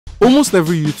Almost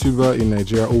every YouTuber in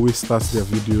Nigeria always starts their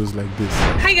videos like this.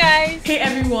 Hi guys! Hey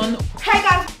everyone! Hi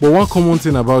guys! But one common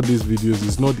thing about these videos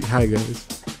is not the hi guys,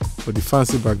 or the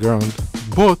fancy background,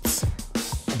 but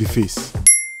the face.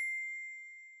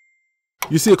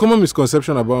 You see, a common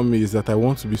misconception about me is that I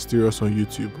want to be serious on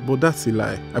YouTube, but that's a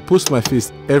lie. I post my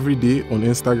face every day on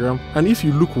Instagram, and if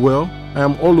you look well, I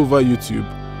am all over YouTube,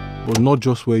 but not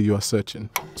just where you are searching.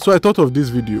 So I thought of this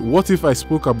video, what if I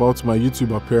spoke about my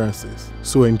YouTube appearances?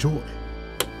 So enjoy.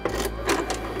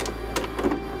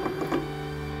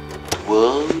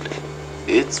 World,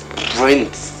 it's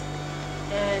Prince.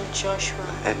 And Joshua.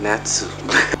 And Natsu.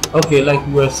 Okay, like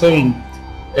we were saying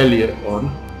earlier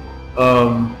on,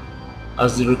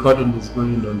 as the recording is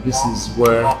going on, this is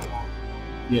where,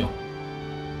 yeah.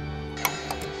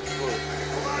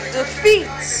 The feet.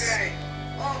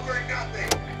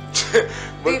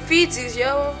 The feet is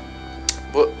yellow.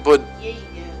 But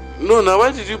no, now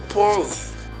why did you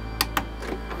pause?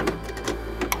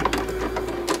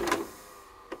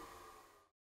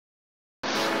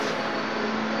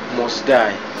 Must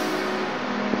die.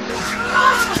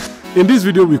 In this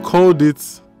video, we called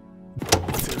it...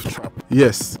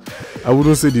 Yes, I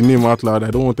wouldn't say the name out loud.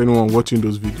 I don't want anyone watching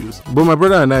those videos. But my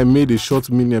brother and I made a short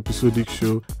mini episodic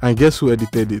show, and guess who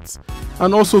edited it?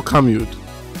 And also cameoed.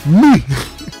 Me!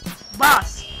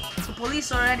 Boss, the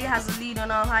police already has a lead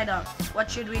on our hideout. What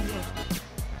should we do?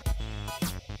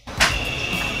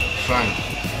 Fine.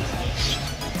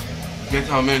 Get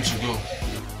our men to go.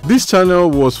 This channel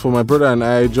was for my brother and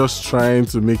I just trying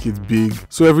to make it big,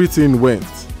 so everything went.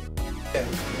 Yeah.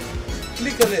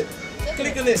 Click on it.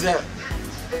 Click on it. Yeah.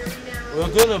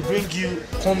 We're gonna bring you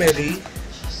comedy,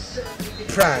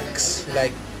 pranks.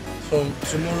 Like from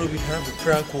tomorrow we have a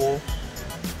prank war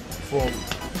from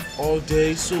all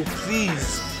day. So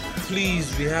please,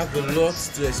 we have a lot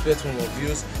to expect from our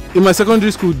views. In my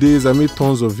secondary school days, I made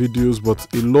tons of videos, but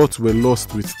a lot were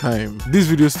lost with time. This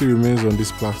video still remains on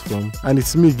this platform, and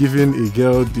it's me giving a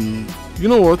girl the, you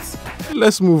know what,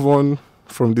 let's move on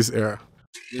from this era.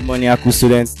 Good morning, Wackos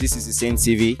students. This is the Saint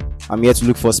TV. I'm here to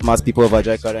look for smart people of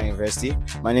Ajaikara University.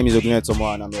 My name is Ogunle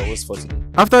Tomo and I'm your host for today.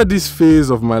 After this phase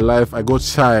of my life, I got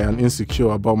shy and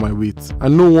insecure about my weight,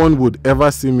 and no one would ever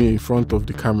see me in front of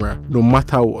the camera, no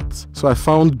matter what. So I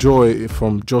found joy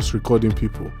from just recording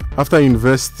people. After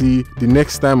university, the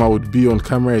next time I would be on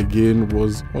camera again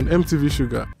was on MTV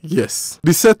Sugar. Yes.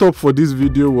 The setup for this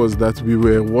video was that we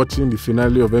were watching the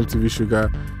finale of MTV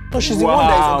Sugar. Oh, she's the one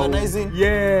that is organizing.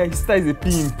 Yeah, his style is a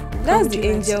pimp. That's the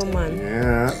angel man.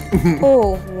 Yeah.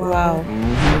 Oh, wow.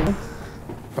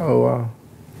 Oh, wow.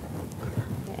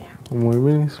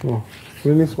 Really small.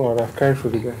 Really small. I've cried for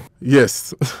the guy.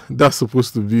 Yes, that's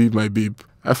supposed to be my babe.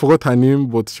 I forgot her name,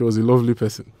 but she was a lovely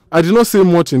person. I did not say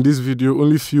much in this video,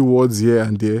 only few words here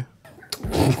and there.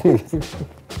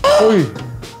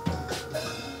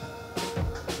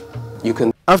 You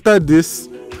can. After this,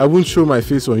 I won't show my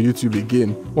face on YouTube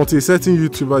again until a certain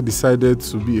YouTuber decided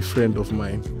to be a friend of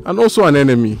mine and also an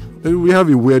enemy. We have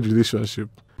a weird relationship.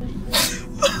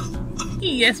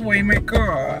 Yes, why my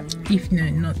god? If you're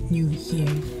not new here,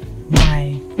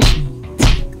 why?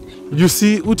 You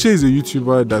see, Uche is a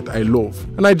YouTuber that I love,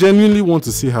 and I genuinely want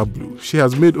to see her blow. She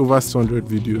has made over 600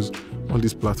 videos on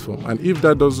this platform, and if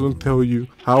that doesn't tell you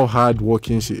how hard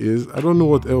working she is, I don't know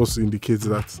what else indicates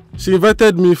that. She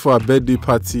invited me for a birthday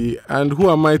party, and who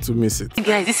am I to miss it? Hey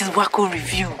guys, this is Wackos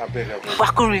Review.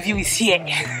 Wackos Review is here.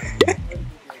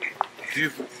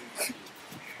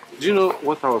 Do you know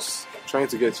what I was trying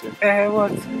to get here?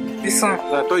 What? This one.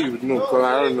 I thought you would know, because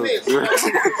I don't know.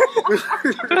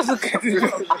 Just look at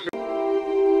it.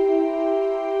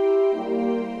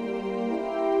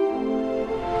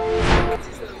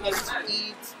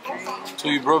 So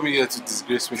you brought me here to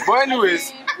disgrace me. But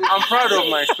anyways, I'm proud of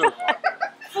myself.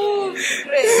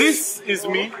 This is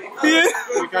me.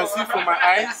 You can see from my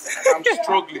eyes, I'm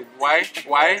struggling. Why?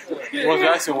 Why? Was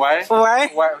I say why? Why?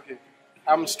 Why? Okay.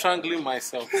 I'm strangling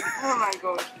myself. Oh my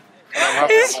god.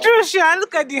 It's true, Sha.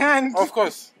 Look at the hand. Of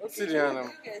course. See the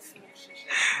hand.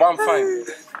 But I'm fine.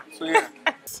 So yeah.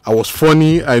 I was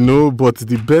funny, I know, but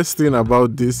the best thing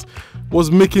about this was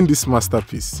making this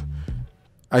masterpiece.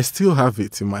 I still have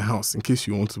it in my house in case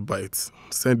you want to buy it.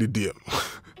 Send it there.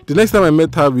 The next time I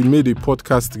met her, we made a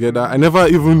podcast together. I never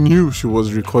even knew she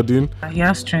was recording. He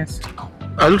has strength.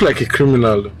 I look like a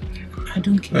criminal. I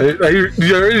don't care.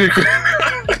 You already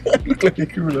look like a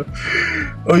criminal.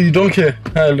 Oh, you don't care?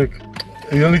 Look.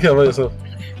 You only care about yourself.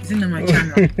 It's in my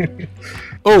channel.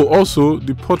 Oh, also,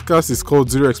 the podcast is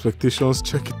called Zero Expectations.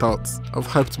 Check it out. I've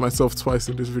hyped myself twice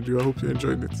in this video. I hope you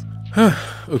enjoyed it.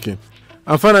 Okay.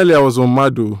 And finally, I was on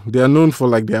Mado. They are known for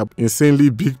like their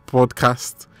insanely big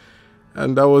podcast.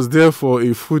 and I was there for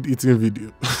a food eating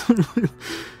video.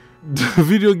 The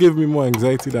video gave me more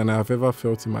anxiety than I have ever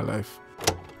felt in my life.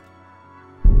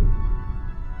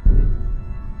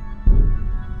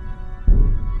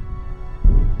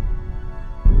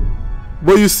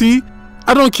 But you see,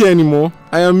 I don't care anymore.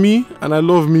 I am me and I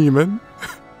love me, man.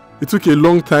 It took a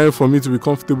long time for me to be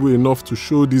comfortable enough to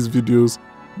show these videos.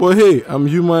 But hey, I'm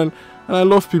human and I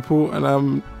love people and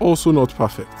I'm also not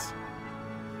perfect.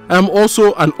 I'm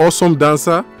also an awesome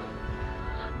dancer.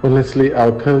 Honestly,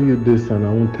 I'll tell you this and I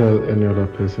won't tell any other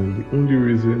person. The only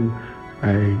reason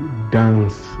I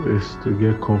dance is to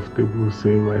get comfortable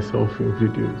seeing myself in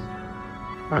videos.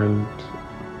 And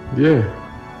yeah,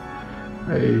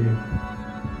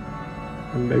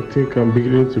 I think I'm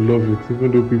beginning to love it,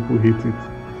 even though people hate it.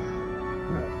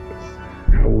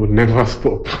 I will never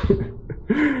stop.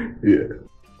 Yeah.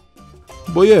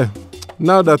 But yeah,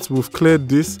 now that we've cleared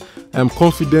this, I'm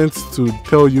confident to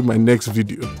tell you my next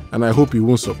video, and I hope it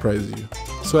won't surprise you.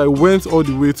 So I went all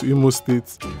the way to Imo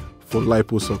State for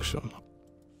liposuction.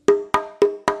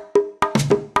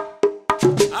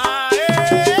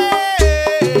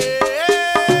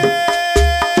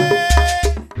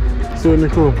 So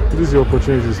Nicole, this is your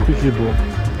opportunity to speak Igbo.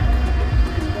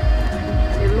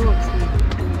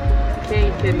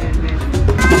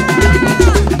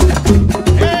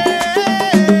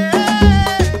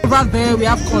 Over there we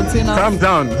have containers. Calm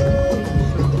down.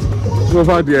 Go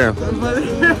over there.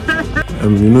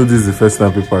 You know this is the first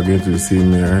time people are going to see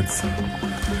me, right?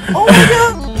 Oh my God.